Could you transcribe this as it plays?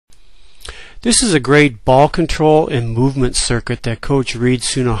This is a great ball control and movement circuit that Coach Reed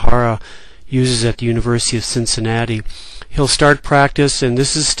Sunahara uses at the University of Cincinnati. He'll start practice, and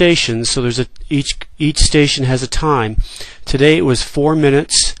this is stations, so there's each station has a time. Today it was 4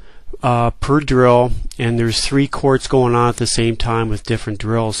 minutes per drill, and there's 3 courts going on at the same time with different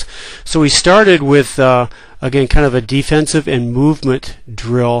drills. So we started with again kind of a defensive and movement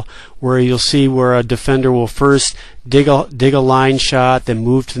drill, where you'll see where a defender will first dig a line shot, then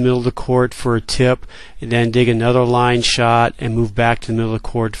move to the middle of the court for a tip, and then dig another line shot and move back to the middle of the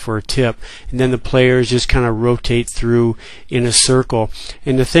court for a tip, and then the players just kind of rotate through in a circle.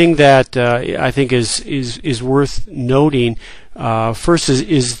 And the thing that I think is worth noting first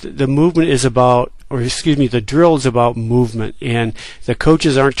is the movement is about, or excuse me, the drill is about movement, and the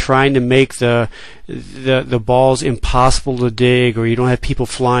coaches aren't trying to make the balls impossible to dig, or you don't have people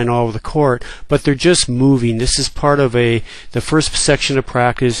flying all over the court, but they're just moving. This is part of the first section of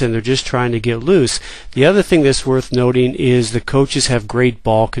practice, and they're just trying to get loose. The other thing that's worth noting is the coaches have great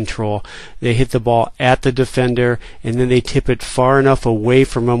ball control. They hit the ball at the defender, and then they tip it far enough away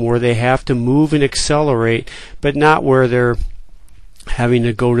from them where they have to move and accelerate, but not where they're having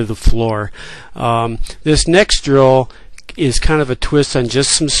to go to the floor. This next drill is kind of a twist on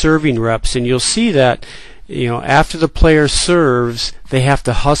just some serving reps, and you'll see that after the player serves, they have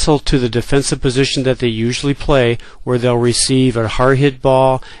to hustle to the defensive position that they usually play, where they'll receive a hard hit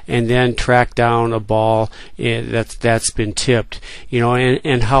ball and then track down a ball that's been tipped.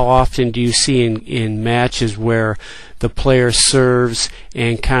 And how often do you see in matches where the player serves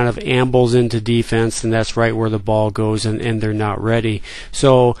and kind of ambles into defense, and that's right where the ball goes, and they're not ready.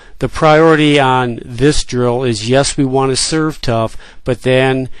 So the priority on this drill is, yes, we want to serve tough, but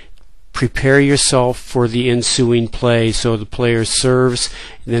then prepare yourself for the ensuing play. So the player serves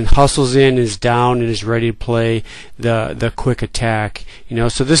and then hustles in, is down, and is ready to play the quick attack.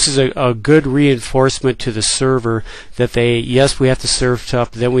 So this is a good reinforcement to the server that yes, we have to serve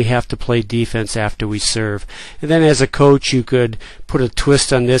tough, then we have to play defense after we serve. And then as a coach, you could put a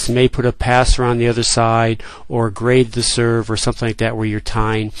twist on this and maybe put a passer on the other side, or grade the serve, or something like that, where you're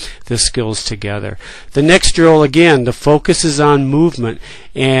tying the skills together. The next drill, again, the focus is on movement,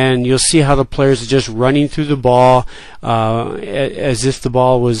 and you'll see how the players are just running through the ball as if the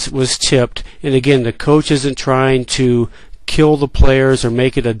ball was tipped. And again, the coach isn't trying to kill the players or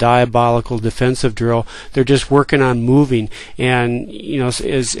make it a diabolical defensive drill. They're just working on moving. And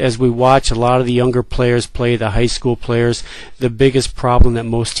as we watch a lot of the younger players play, the high school players, the biggest problem that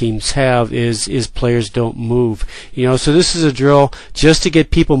most teams have is players don't move. So this is a drill just to get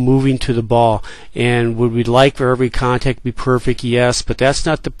people moving to the ball. And would we like for every contact to be perfect? Yes, but that's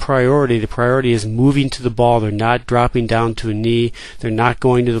not the priority. The priority is moving to the ball. They're not dropping down to a knee. They're not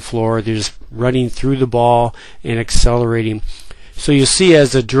going to the floor. They're just running through the ball and accelerating. So you see,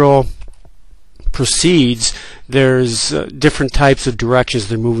 as the drill proceeds, there's different types of directions.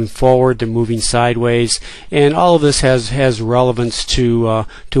 They're moving forward, they're moving sideways, and all of this has relevance to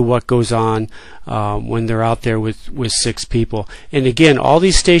what goes on when they're out there with 6 people. And again, all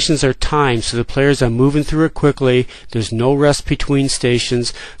these stations are timed, so the players are moving through it quickly. There's no rest between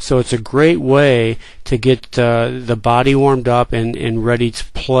stations, so it's a great way to get the body warmed up and ready to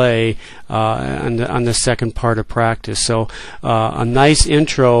play on the second part of practice. So a nice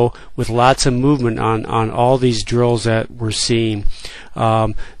intro with lots of movement on all these drills that we're seeing.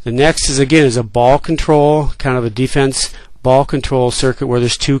 The next is a ball control, kind of a defense ball control circuit, where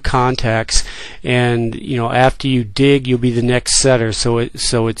there's 2 contacts, and after you dig, you'll be the next setter. So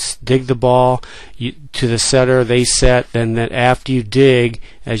it's dig the ball to the setter, they set, then after you dig,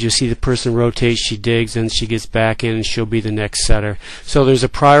 as you see the person rotate, she digs, and she gets back in, and she'll be the next setter. So there's a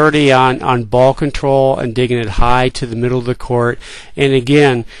priority on ball control and digging it high to the middle of the court. And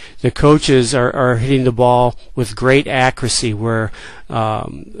again, the coaches are hitting the ball with great accuracy, where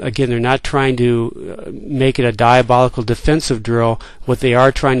again, they're not trying to make it a diabolical defensive drill. What they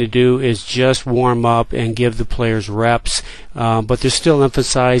are trying to do is just warm up and give the players reps, but they're still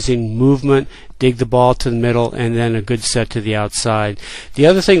emphasizing movement, dig the ball to the middle, and then a good set to the outside. The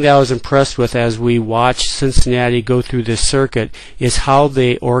other thing that I was impressed with as we watched Cincinnati go through this circuit is how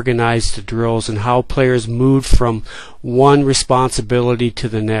they organized the drills and how players moved from one responsibility to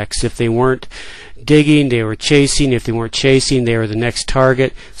the next. If they weren't digging, they were chasing. If they weren't chasing, they were the next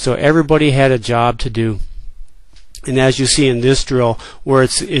target. So everybody had a job to do. And as you see in this drill, where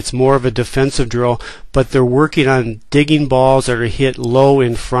it's more of a defensive drill, but they're working on digging balls that are hit low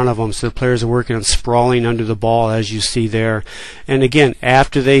in front of them. So the players are working on sprawling under the ball, as you see there. And again,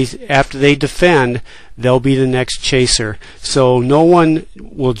 after they defend, they'll be the next chaser. So no one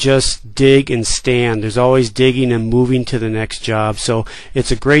will just dig and stand. There's always digging and moving to the next job. So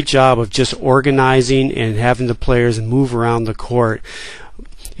it's a great job of just organizing and having the players move around the court.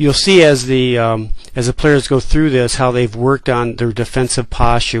 You'll see as the players go through this how they've worked on their defensive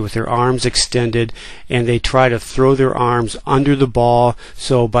posture with their arms extended, and they try to throw their arms under the ball,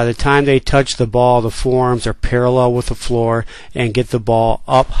 so by the time they touch the ball, the forearms are parallel with the floor, and get the ball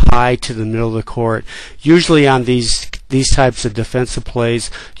up high to the middle of the court. Usually on these types of defensive plays,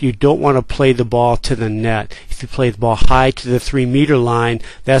 you don't want to play the ball to the net. If you play the ball high to the 3-meter line,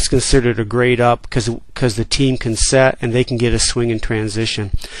 that's considered a grade up because the team can set and they can get a swing in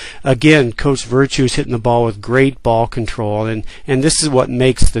transition. Again, Coach Virtue is hitting the ball with great ball control, and this is what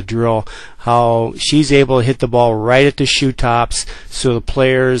makes the drill, how she's able to hit the ball right at the shoe tops, so the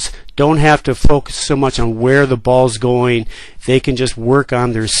players don't have to focus so much on where the ball's going. They can just work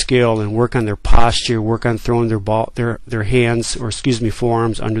on their skill and work on their posture, work on throwing their hands, or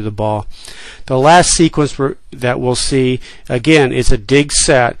forearms under the ball. The last sequence that we'll see, again, it's a dig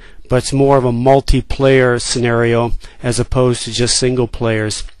set, but it's more of a multiplayer scenario as opposed to just single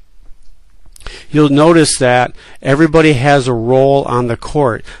players. You'll notice that everybody has a role on the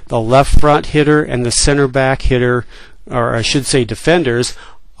court. The left front hitter and the center back hitter, or I should say defenders,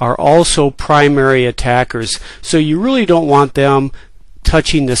 are also primary attackers. So you really don't want them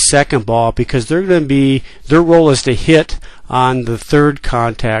touching the second ball, because they're going to be, their role is to hit on the third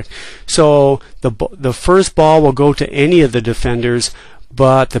contact. So the first ball will go to any of the defenders,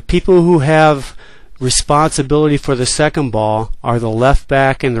 but the people who have responsibility for the second ball are the left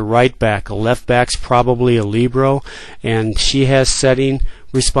back and the right back. The left back's probably a libero, and she has setting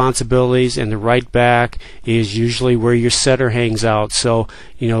responsibilities, and the right back is usually where your setter hangs out. So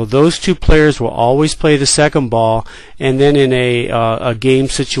those two players will always play the second ball, and then in a game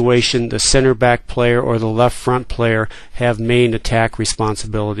situation, the center back player or the left front player have main attack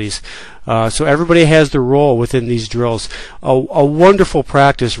responsibilities. So everybody has their role within these drills. A wonderful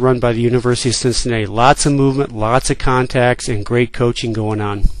practice run by the University of Cincinnati. Lots of movement, lots of contacts, and great coaching going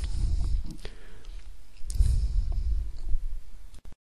on.